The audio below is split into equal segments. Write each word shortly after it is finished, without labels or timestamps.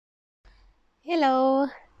Hello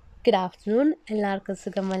good afternoon. എല്ലാവർക്കും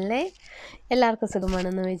സുഖമല്ലേ? എല്ലാവർക്കും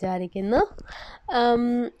സുഖമാണെന്ന് വിചാരിക്കുന്നു.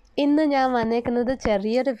 ഇന്ന് ഞാൻ വന്നേക്കുന്നത്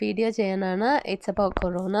ചെറിയൊരു വീഡിയോ ചെയ്യാനാണ്. It's about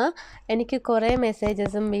corona. എനിക്ക് കുറേ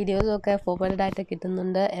മെസ്സേജസും വീഡിയോസും ഒക്കെ ഫോർവേഡായിട്ട്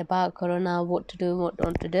കിട്ടുന്നുണ്ട് about corona, what to do, what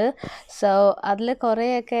not to do. So അതിൽ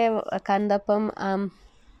കുറേയൊക്കെ കണ്ടപ്പം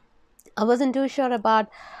I wasn't too sure about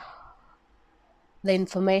the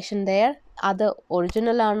information there. അത്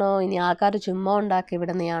ഒറിജിനൽ ആണോ ഇനി ആൾക്കാർ ചുമ്മാ ഉണ്ടാക്കി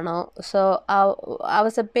വിടുന്നതാണോ? So I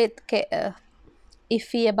was a bit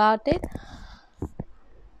iffy about it.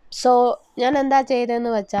 So ഞാൻ എന്താ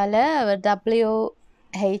ചെയ്തതെന്ന് വെച്ചാൽ WHO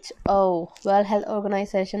വേൾഡ് ഹെൽത്ത്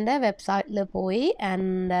ഓർഗനൈസേഷൻ്റെ വെബ്സൈറ്റിൽ പോയി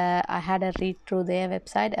and I had A read through there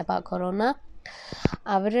website about corona.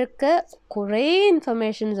 അവർക്ക് കുറേ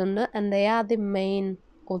ഇൻഫർമേഷൻസ് ഉണ്ട് and they are the main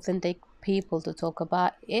authentic people to talk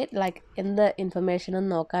about it. Like എന്ത് ഇൻഫർമേഷനും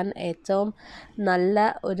നോക്കാൻ ഏറ്റവും നല്ല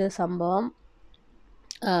ഒരു സംഭവം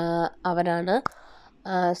അവരാണ്.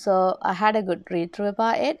 So I had A good read through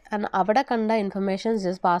about it and അവിടെ കണ്ട ഇൻഫർമേഷൻസ്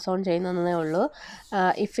ജസ്റ്റ് പാസ് ഓൺ ചെയ്യുന്നതേ ഉള്ളൂ.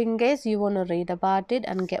 If in case you want to read about it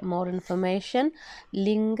and get more information,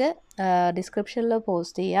 link ഡിസ്ക്രിപ്ഷനിൽ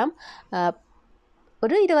പോസ്റ്റ് ചെയ്യാം.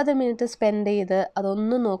 ഒരു 20 മിനിറ്റ് സ്പെൻഡ് ചെയ്ത്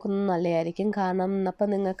അതൊന്നും നോക്കുന്നത് നല്ലതായിരിക്കും. കാരണം അപ്പം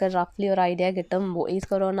നിങ്ങൾക്ക് റഫ്ലി ഒരു ഐഡിയ കിട്ടും ഈസ്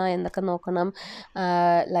കൊറോണ എന്തൊക്കെ നോക്കണം,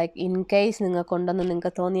 ലൈക്ക് ഇൻ കേസ് നിങ്ങൾക്കുണ്ടെന്ന്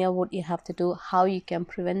നിങ്ങൾക്ക് തോന്നിയാൽ what you have to do, how you can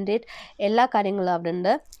prevent it, എല്ലാ കാര്യങ്ങളും അവിടെ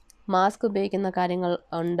ഉണ്ട്. മാസ്ക് ഉപയോഗിക്കുന്ന കാര്യങ്ങൾ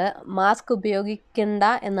ഉണ്ട്. മാസ്ക് ഉപയോഗിക്കണ്ട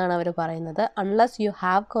എന്നാണ് അവർ പറയുന്നത്. Unless you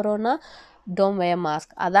have corona don't wear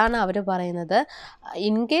mask, അതാണ് അവർ പറയുന്നത്.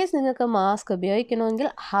 ഇൻ കേസ് നിങ്ങൾക്ക് മാസ്ക് ഉപയോഗിക്കണമെങ്കിൽ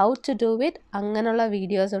ഹൗ ടു ഡു ഇറ്റ്, അങ്ങനെയുള്ള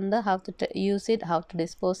വീഡിയോസ് ഉണ്ട്. How to use it, how to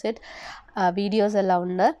dispose it, videos എല്ലാം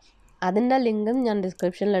ഉണ്ട്. അതിൻ്റെ ലിങ്കും ഞാൻ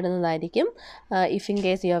ഡിസ്ക്രിപ്ഷനിൽ ഇടുന്നതായിരിക്കും. If in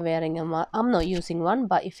case you are wearing A mask, I am not using one,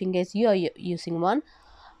 but if in case you are using one,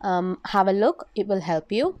 have A look, it will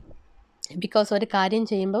help you. Because ഒരു കാര്യം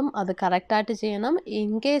ചെയ്യുമ്പം അത് കറക്റ്റായിട്ട് ചെയ്യണം.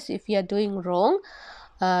 In case if you are doing wrong,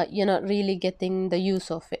 you're not really getting the use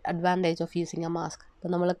of it, advantage of using a mask. ഇപ്പോൾ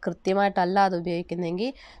നമ്മൾ കൃത്യമായിട്ടല്ല അത് ഉപയോഗിക്കുന്നെങ്കിൽ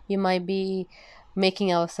we might be making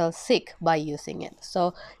ourselves sick by using it. So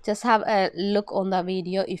just have a look on the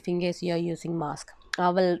video if in case you are using mask.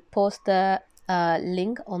 I will post the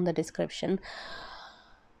link on the description.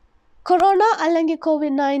 Corona അല്ലെങ്കിൽ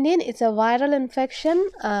COVID-19, it's a viral infection.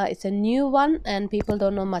 It's a new one and people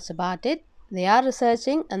don't know much about it. They are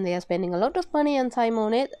researching and they are spending a lot of money and time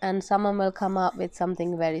on it, and someone will come up with something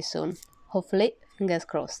very soon. Hopefully, fingers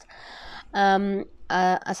crossed.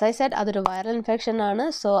 As I said, അതൊരു viral infection ആണ്.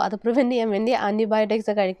 So അത് prevent ചെയ്യാൻ വേണ്ടി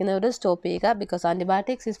antibiotics കഴിക്കുന്നവർ stop ചെയ്യുക. Because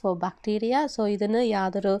antibiotics is four bacteria. So ഇതിന്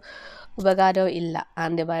യാതൊരു ഉപകാരവും ഇല്ല.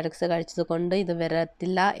 ആൻറ്റിബയോട്ടിക്സ് കഴിച്ചത് കൊണ്ട് ഇത്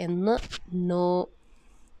വരത്തില്ല എന്ന്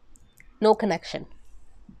no connection.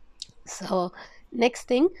 So next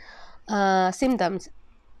thing, symptoms.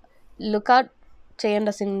 Look out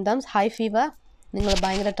ചെയ്യേണ്ട സിംറ്റംസ്: ഹൈ ഫീവർ, നിങ്ങൾ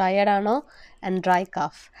ഭയങ്കര ടയേർഡാണോ, ആൻഡ് ഡ്രൈ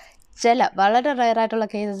കഫ്. വളരെ റയറായിട്ടുള്ള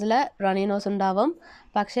കേസസിൽ റണ്ണി നോസ് ഉണ്ടാവും.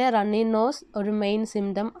 പക്ഷേ റണ്ണി നോസ് ഒരു മെയിൻ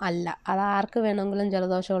സിംറ്റം അല്ല. അത് ആർക്ക് വേണമെങ്കിലും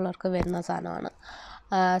ജലദോഷമുള്ളവർക്ക് വരുന്ന സാധനമാണ്.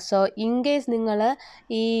 സോ ഇൻ കേസ് നിങ്ങൾ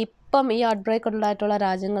ഇപ്പം ഈ ഔട്ട് ബ്രേക്ക് ഉണ്ടായിട്ടുള്ള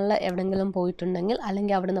രാജ്യങ്ങളിൽ എവിടെയെങ്കിലും പോയിട്ടുണ്ടെങ്കിൽ,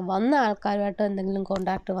 അല്ലെങ്കിൽ അവിടെ നിന്ന് വന്ന ആൾക്കാരുമായിട്ട് എന്തെങ്കിലും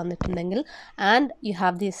കോണ്ടാക്റ്റ് വന്നിട്ടുണ്ടെങ്കിൽ and you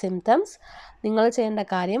have these symptoms, നിങ്ങൾ ചെയ്യേണ്ട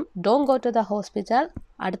കാര്യം don't go to the hospital.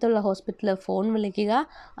 അടുത്തുള്ള ഹോസ്പിറ്റലിൽ ഫോൺ വിളിക്കുക,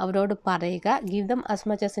 അവരോട് പറയുക, give them as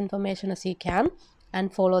much as information as you can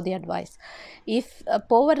and follow the advice.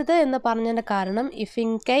 പോവരുത് എന്ന് പറഞ്ഞതിൻ്റെ കാരണം, ഇഫ്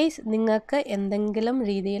ഇൻ കേസ് നിങ്ങൾക്ക് എന്തെങ്കിലും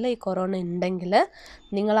രീതിയിൽ ഈ കൊറോണ ഉണ്ടെങ്കിൽ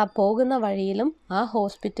നിങ്ങൾ ആ പോകുന്ന വഴിയിലും ആ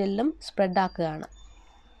ഹോസ്പിറ്റലിലും സ്പ്രെഡാക്കുകയാണ്.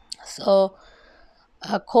 So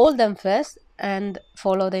call dum first and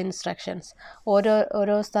follow the instructions.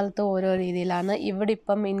 ഓരോ സ്ഥലത്തും ഓരോ രീതിയിലാണ്. ഇവിടെ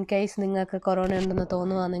ഇപ്പം ഇൻ കേസ് നിങ്ങൾക്ക് കൊറോണ ഉണ്ടെന്ന്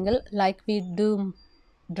തോന്നുകയാണെങ്കിൽ, like we do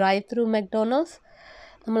drive through മെക്ഡോണൾഡ്സ്,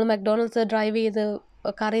 നമ്മൾ മെക്ഡോണൾഡ്സ് ഡ്രൈവ് ചെയ്ത്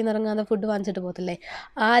കറിയിൽ നിറങ്ങാതെ ഫുഡ് വാങ്ങിച്ചിട്ട് പോകത്തില്ലേ,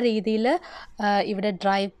 ആ രീതിയിൽ ഇവിടെ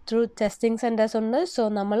ഡ്രൈവ് ത്രൂ ടെസ്റ്റിംഗ് സെൻറ്റേഴ്സ് ഉണ്ട്. സോ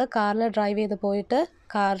നമ്മൾ കാറിൽ ഡ്രൈവ് ചെയ്ത് പോയിട്ട്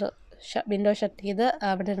കാർ വിൻഡോ ഷട്ട് ചെയ്ത്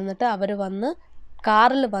അവിടെ ഇരുന്നിട്ട് അവർ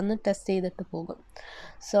കാറിൽ വന്ന് ടെസ്റ്റ് ചെയ്തിട്ട് പോകും.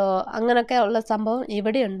 സോ അങ്ങനെയൊക്കെ ഉള്ള സംഭവം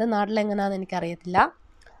ഇവിടെയുണ്ട്. നാട്ടിലെങ്ങനെയാണെന്ന് എനിക്കറിയത്തില്ല.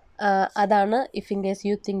 അതാണ് if in case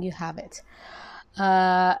you think you have it.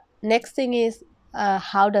 Next thing is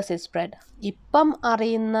how does it spread. ഇപ്പം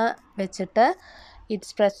അറിയുന്ന വെച്ചിട്ട് ഇറ്റ്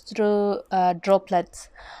സ്പ്രെഡ്സ് ത്രൂ ഡ്രോപ്ലെറ്റ്സ്.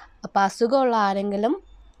 അപ്പോൾ അസുഖമുള്ള ആരെങ്കിലും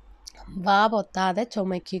വാ പൊത്താതെ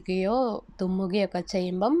ചുമയ്ക്കുകയോ തുമ്മുകയോ ഒക്കെ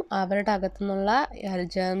ചെയ്യുമ്പം അവരുടെ അകത്തുനിന്നുള്ള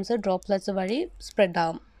ജേംസ് ഡ്രോപ്ലെറ്റ്സ് വഴി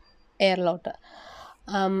സ്പ്രെഡാകും എയറിലോട്ട്.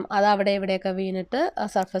 അത് അവിടെ ഇവിടെയൊക്കെ വീണിട്ട്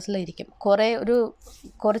സർഫസിലിരിക്കും.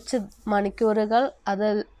 കുറച്ച് മണിക്കൂറുകൾ അത്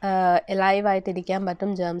ലൈവായിട്ടിരിക്കാൻ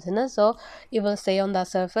പറ്റും ജേംസിന്. So you will stay on the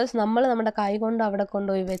surface. നമ്മൾ നമ്മുടെ കൈ കൊണ്ട് അവിടെ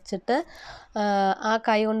കൊണ്ടുപോയി വെച്ചിട്ട് ആ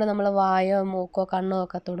കൈ കൊണ്ട് നമ്മൾ വായോ മൂക്കോ കണ്ണോ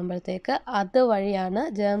ഒക്കെ തൊടുമ്പോഴത്തേക്ക് അതുവഴിയാണ്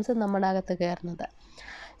ജേംസ് നമ്മുടെ അകത്ത് കയറുന്നത്.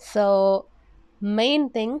 So main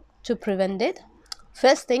thing to prevent it,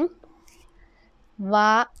 first thing,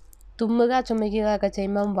 തുമ്മുക ചുമയ്ക്കുക ഒക്കെ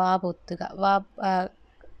ചെയ്യുമ്പം പൊത്തുക.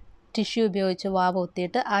 ടിഷ്യൂ ഉപയോഗിച്ച്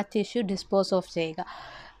പൊത്തിയിട്ട് ആ ടിഷ്യൂ ഡിസ്പോസ് ഓഫ് ചെയ്യുക.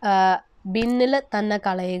 ബിന്നിൽ തന്നെ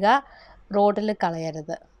കളയുക, റോഡിൽ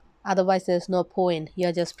കളയരുത്. Otherwise there is no point, you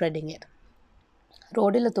are just spreading it.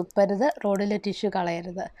 റോഡിൽ തുപ്പരുത്, റോഡിൽ ടിഷ്യൂ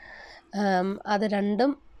കളയരുത്. അത്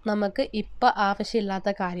രണ്ടും നമുക്ക് ഇപ്പം ആവശ്യമില്ലാത്ത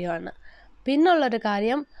കാര്യമാണ്. പിന്നുള്ളൊരു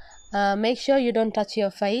കാര്യം, make sure you don't touch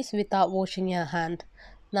your face without washing your hand.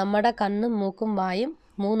 നമ്മുടെ കണ്ണും മൂക്കും വായും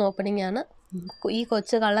 3 ഓപ്പണിംഗ് ആണ്. ഈ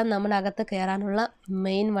കൊച്ചു കള്ളൻ നമ്മുടെ അകത്ത് കയറാനുള്ള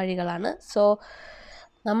മെയിൻ വഴികളാണ്. സോ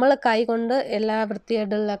നമ്മൾ കൈ കൊണ്ട് എല്ലാ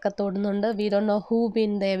വൃത്തികേടുകളിലൊക്കെ തൊടുന്നുണ്ട്. We don't know who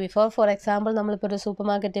been there before. For example, നമ്മളിപ്പോൾ ഒരു സൂപ്പർ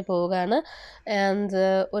മാർക്കറ്റിൽ പോവുകയാണ് ആൻഡ്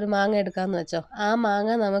ഒരു മാങ്ങ എടുക്കാമെന്ന് വെച്ചോ. ആ മാങ്ങ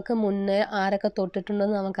നമുക്ക് മുന്നേ ആരൊക്കെ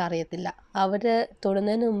തൊട്ടിട്ടുണ്ടോയെന്ന് നമുക്കറിയത്തില്ല. അവർ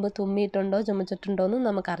തൊടുന്നതിന് മുമ്പ് തുമ്മിയിട്ടുണ്ടോ ചുമച്ചിട്ടുണ്ടോ എന്നും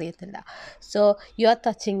നമുക്കറിയത്തില്ല. So you are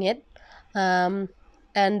touching it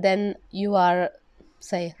and then you are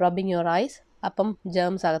rubbing your eyes. അപ്പം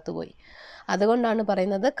ജേംസ് അകത്ത് പോയി. അതുകൊണ്ടാണ്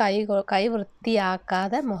പറയുന്നത് കൈ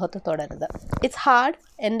വൃത്തിയാക്കാതെ മുഖത്ത് തൊടരുത്. It's hard.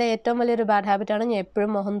 എൻ്റെ ഏറ്റവും വലിയൊരു ബാഡ് ഹാബിറ്റാണ്. ഞാൻ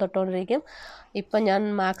എപ്പോഴും മുഖം തൊട്ടുകൊണ്ടിരിക്കും. ഇപ്പം ഞാൻ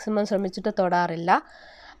maximum ശ്രമിച്ചിട്ട് തൊടാറില്ല.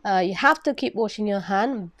 You have to keep washing your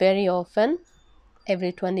hand very often,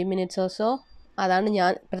 every 20 minutes or so. അതാണ്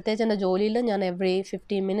ഞാൻ, പ്രത്യേകിച്ച് എൻ്റെ ജോലിയിൽ ഞാൻ എവറി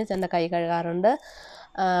 15 minutes എൻ്റെ കൈ കഴുകാറുണ്ട്.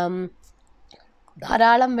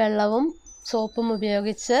 ധാരാളം വെള്ളവും സോപ്പും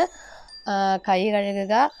ഉപയോഗിച്ച് കൈ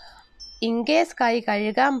കഴുകുക. ഇൻ കേസ് കൈ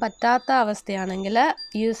കഴുകാൻ പറ്റാത്ത അവസ്ഥയാണെങ്കിൽ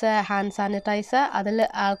യൂസ് എ ഹാൻഡ് സാനിറ്റൈസർ. അതിൽ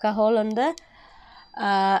ആൽക്കഹോൾ ഉണ്ട്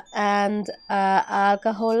ആൻഡ്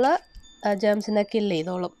ആൽക്കഹോൾ ജേംസിനെ കില്ല്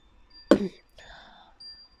ചെയ്തോളും.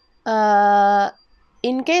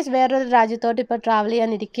 ഇൻ കേസ് വേറൊരു രാജ്യത്തോട്ട് ഇപ്പോൾ ട്രാവൽ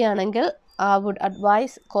ചെയ്യാനിരിക്കുകയാണെങ്കിൽ ഐ വുഡ്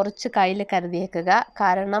അഡ്വൈസ് കുറച്ച് കയ്യിൽ കരുതിയേക്കുക.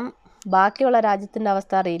 കാരണം ബാക്കിയുള്ള രാജ്യത്തിൻ്റെ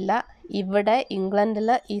അവസ്ഥ അറിയില്ല. ഇവിടെ ഇംഗ്ലണ്ടിൽ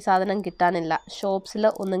ഈ സാധനം കിട്ടാനില്ല, ഷോപ്സിൽ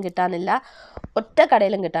ഒന്നും കിട്ടാനില്ല, ഒറ്റ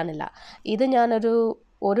കടയിലും കിട്ടാനില്ല. ഇത് ഞാനൊരു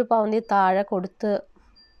 £1 താഴെ കൊടുത്ത്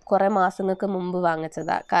കുറേ മാസങ്ങൾക്ക് മുമ്പ്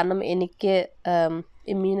വാങ്ങിച്ചതാണ്. കാരണം എനിക്ക്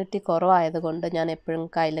ഇമ്മ്യൂണിറ്റി കുറവായതുകൊണ്ട് ഞാൻ എപ്പോഴും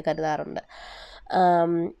കയ്യിൽ കരുതാറുണ്ട്.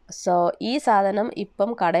 സോ ഈ സാധനം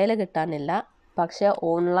ഇപ്പം കടയിൽ കിട്ടാനില്ല, പക്ഷേ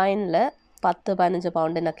ഓൺലൈനിൽ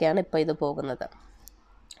 £10-15 ഇപ്പോൾ ഇത് പോകുന്നത്.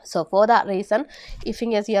 So for that reason, if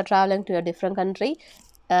in case you are travelling to A different country,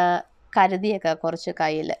 കരുതിയൊക്കെ കുറച്ച്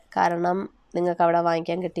കയ്യിൽ. കാരണം നിങ്ങൾക്ക് അവിടെ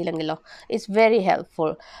വാങ്ങിക്കാൻ കിട്ടിയില്ലെങ്കിലോ. ഇറ്റ്സ് വെരി ഹെൽപ്ഫുൾ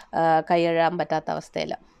കൈ കഴുകാൻ പറ്റാത്ത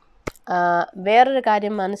അവസ്ഥയിൽ. വേറൊരു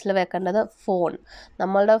കാര്യം മനസ്സിൽ വെക്കേണ്ടത്,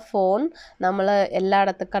 നമ്മളുടെ ഫോൺ നമ്മൾ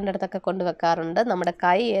കണ്ടിടത്തൊക്കെ കൊണ്ട് വെക്കാറുണ്ട്. നമ്മുടെ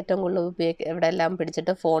കൈ ഏറ്റവും കൂടുതൽ ഇവിടെ എല്ലാം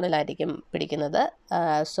പിടിച്ചിട്ട് ഫോണിലായിരിക്കും പിടിക്കുന്നത്.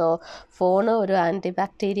 സോ ഫോണ് ഒരു ആൻറ്റി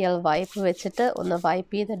ബാക്ടീരിയൽ വൈപ്പ് വെച്ചിട്ട് ഒന്ന്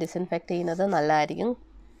വൈപ്പ് ചെയ്ത് ഡിസിൻഫെക്റ്റ് ചെയ്യുന്നത് നല്ലതായിരിക്കും.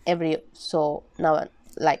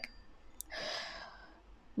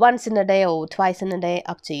 once in a day or twice in a day,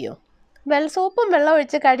 up to you. സോപ്പും വെള്ളം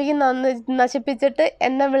ഒഴിച്ച് കഴുകി നശിപ്പിച്ചിട്ട്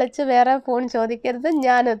എന്നെ വിളിച്ച് വേറെ ഫോൺ ചോദിക്കരുത്,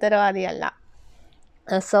 ഞാൻ ഉത്തരവാദിയല്ല.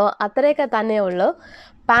 സോ അത്രയൊക്കെ തന്നെ ഉള്ളൂ,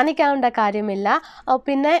 പാനിക്കാവേണ്ട കാര്യമില്ല.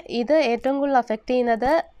 പിന്നെ ഇത് ഏറ്റവും കൂടുതൽ അഫക്റ്റ്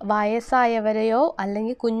ചെയ്യുന്നത് വയസ്സായവരെയോ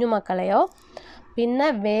അല്ലെങ്കിൽ കുഞ്ഞുമക്കളെയോ, പിന്നെ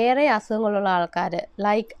വേറെ അസുഖങ്ങളുള്ള ആൾക്കാർ,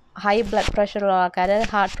 ലൈക്ക് ഹൈ ബ്ലഡ് പ്രഷറുള്ള ആൾക്കാർ,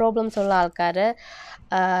 ഹാർട്ട് പ്രോബ്ലംസ് ഉള്ള ആൾക്കാർ,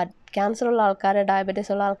 ക്യാൻസർ ഉള്ള ആൾക്കാർ,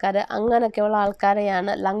 ഡയബറ്റീസ് ഉള്ള ആൾക്കാർ, അങ്ങനെയൊക്കെയുള്ള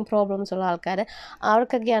ആൾക്കാരെയാണ്, ലങ് പ്രോബ്ലംസ് ഉള്ള ആൾക്കാർ,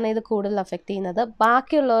 അവർക്കൊക്കെയാണ് ഇത് കൂടുതൽ അഫക്റ്റ് ചെയ്യുന്നത്.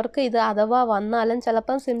 ബാക്കിയുള്ളവർക്ക് ഇത് അഥവാ വന്നാലും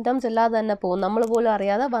ചിലപ്പം സിംറ്റംസ് ഇല്ലാതെ തന്നെ പോവും, നമ്മൾ പോലും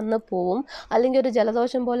അറിയാതെ വന്ന് പോവും, അല്ലെങ്കിൽ ഒരു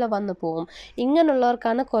ജലദോഷം പോലെ വന്ന് പോവും.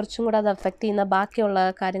 ഇങ്ങനെയുള്ളവർക്കാണ് കുറച്ചും കൂടെ അത് അഫക്റ്റ് ചെയ്യുന്ന. ബാക്കിയുള്ള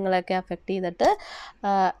കാര്യങ്ങളൊക്കെ അഫക്റ്റ് ചെയ്തിട്ട്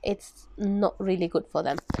it's not really good for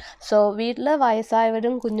them. So വീട്ടിൽ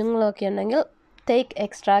വയസ്സായവരും കുഞ്ഞുങ്ങളും ഒക്കെ ഉണ്ടെങ്കിൽ take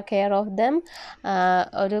extra care of them.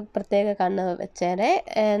 ഒരു പ്രത്യേക കണ്ണ് വെച്ചേരെ.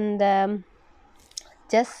 And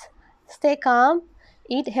just stay calm,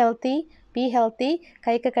 eat healthy, be healthy.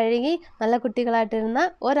 കൈക്ക് കഴുകി നല്ല കുട്ടികളായിട്ടിരുന്ന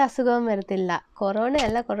ഒരസുഖവും വരത്തില്ല.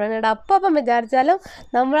 കൊറോണയുടെ അപ്പം വിചാരിച്ചാലും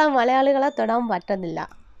നമ്മളെ മലയാളികളെ തൊടാൻ പറ്റുന്നില്ല.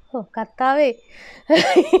 കർത്താവേ,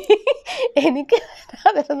 എനിക്ക്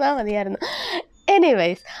വരാതിരുന്നാൽ മതിയായിരുന്നു.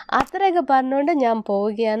 എനിവേയ്സ്, അത്രയൊക്കെ പറഞ്ഞുകൊണ്ട് ഞാൻ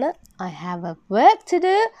പോവുകയാണ്. I have a work to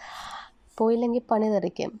do. പോയില്ലെങ്കിൽ പണി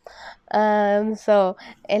തെറിക്കും. സോ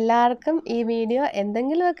എല്ലാവർക്കും ഈ വീഡിയോ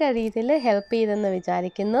എന്തെങ്കിലുമൊക്കെ രീതിയിൽ ഹെൽപ്പ് ചെയ്തെന്ന്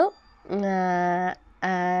വിചാരിക്കുന്നു.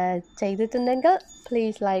 ചെയ്തിട്ടുണ്ടെങ്കിൽ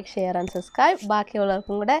please like, share and subscribe.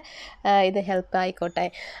 ബാക്കിയുള്ളവർക്കും കൂടെ ഇത് ഹെൽപ്പ് ആയിക്കോട്ടെ.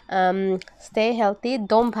 Stay healthy,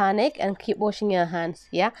 don't panic and keep washing your hands.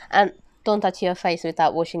 And don't touch your face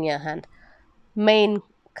without washing your hand. Main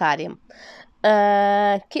കാര്യം.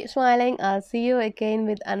 Keep smiling. I'll see you again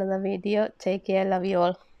with another video. Take care. Love you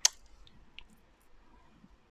all.